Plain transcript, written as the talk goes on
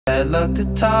Bad luck to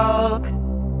talk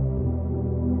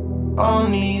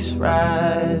on these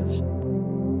rides.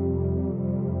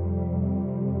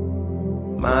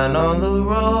 Mine on the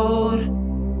road,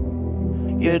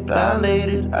 your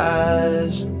dilated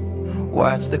eyes.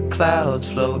 Watch the clouds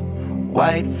float,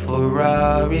 white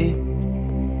Ferrari.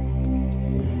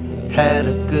 Had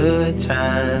a good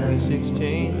time.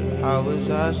 16, how was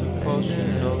I supposed to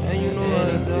know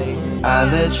anything? I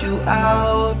let you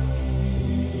out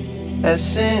at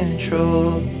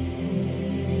Central.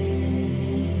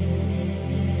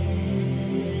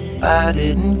 I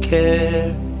didn't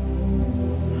care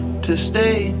to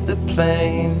stay the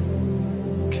plane.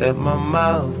 Kept my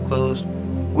mouth closed.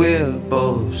 We're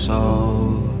both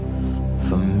so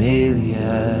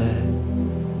familiar.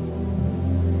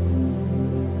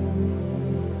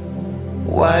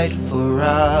 White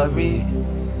Ferrari.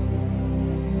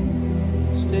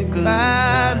 Stick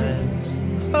by me,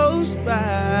 close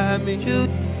by me. You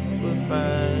will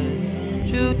find,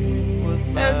 you will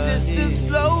find. As this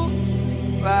slow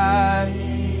vibe.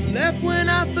 Left when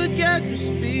I forget to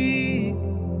speak.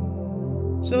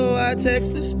 So I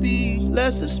text the speech,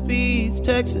 lesser speeds,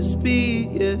 text the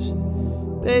speed, yes.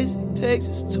 Basic takes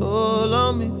its toll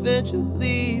on me,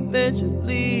 ventually,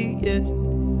 yes.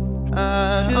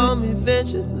 On me,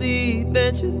 ventually,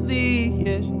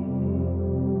 yes.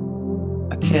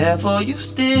 I care for you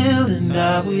still, and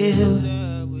I will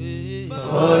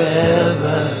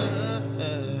forever.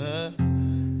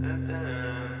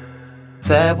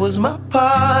 That was my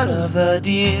part of the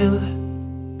deal.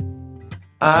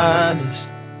 Honest,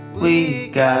 we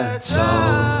got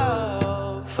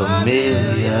so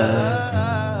familiar.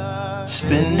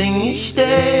 Spending each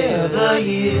day of the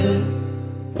year.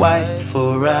 White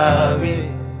Ferrari.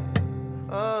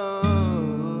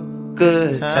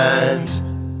 Good times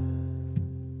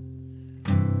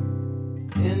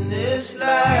in this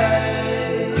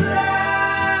life,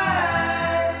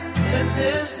 in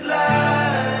this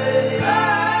life.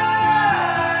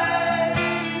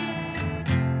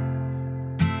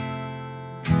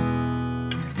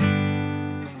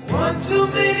 One too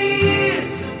many years,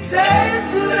 some tears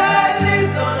to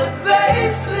dilate on a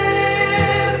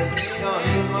facelift.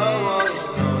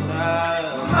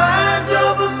 Mind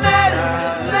over matter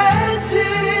is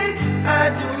magic. I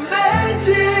do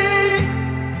magic.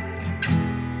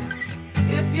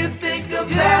 If you think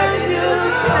about it,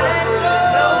 you'll spend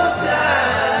no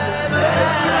time.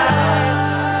 Best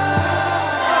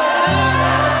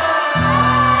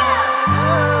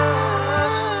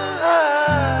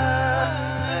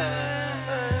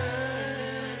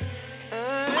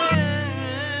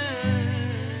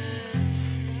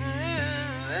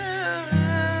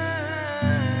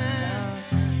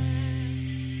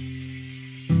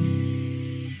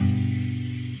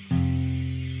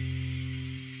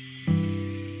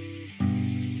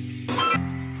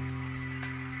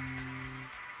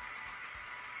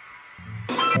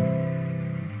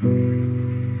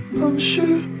I'm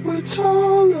sure we're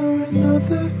taller in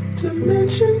another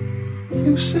dimension.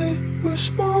 You say we're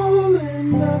small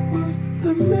and not worth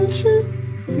the mention.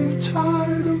 You're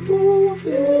tired of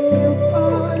moving, your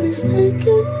body's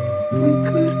aching. We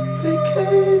could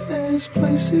vacate, there's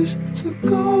places to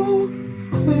go.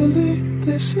 Clearly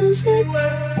this isn't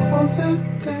all that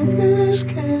there is.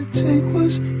 Can't take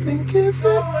what's been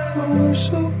given, but we're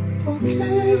so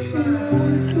okay here,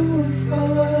 we're doing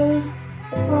fine.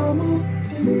 Mama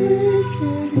and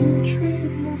naked, you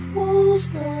dream of walls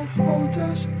that hold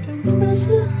us in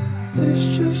prison. It's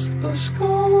just a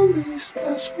skull, at least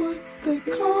that's what they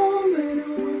call it,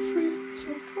 and we're free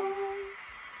to grow.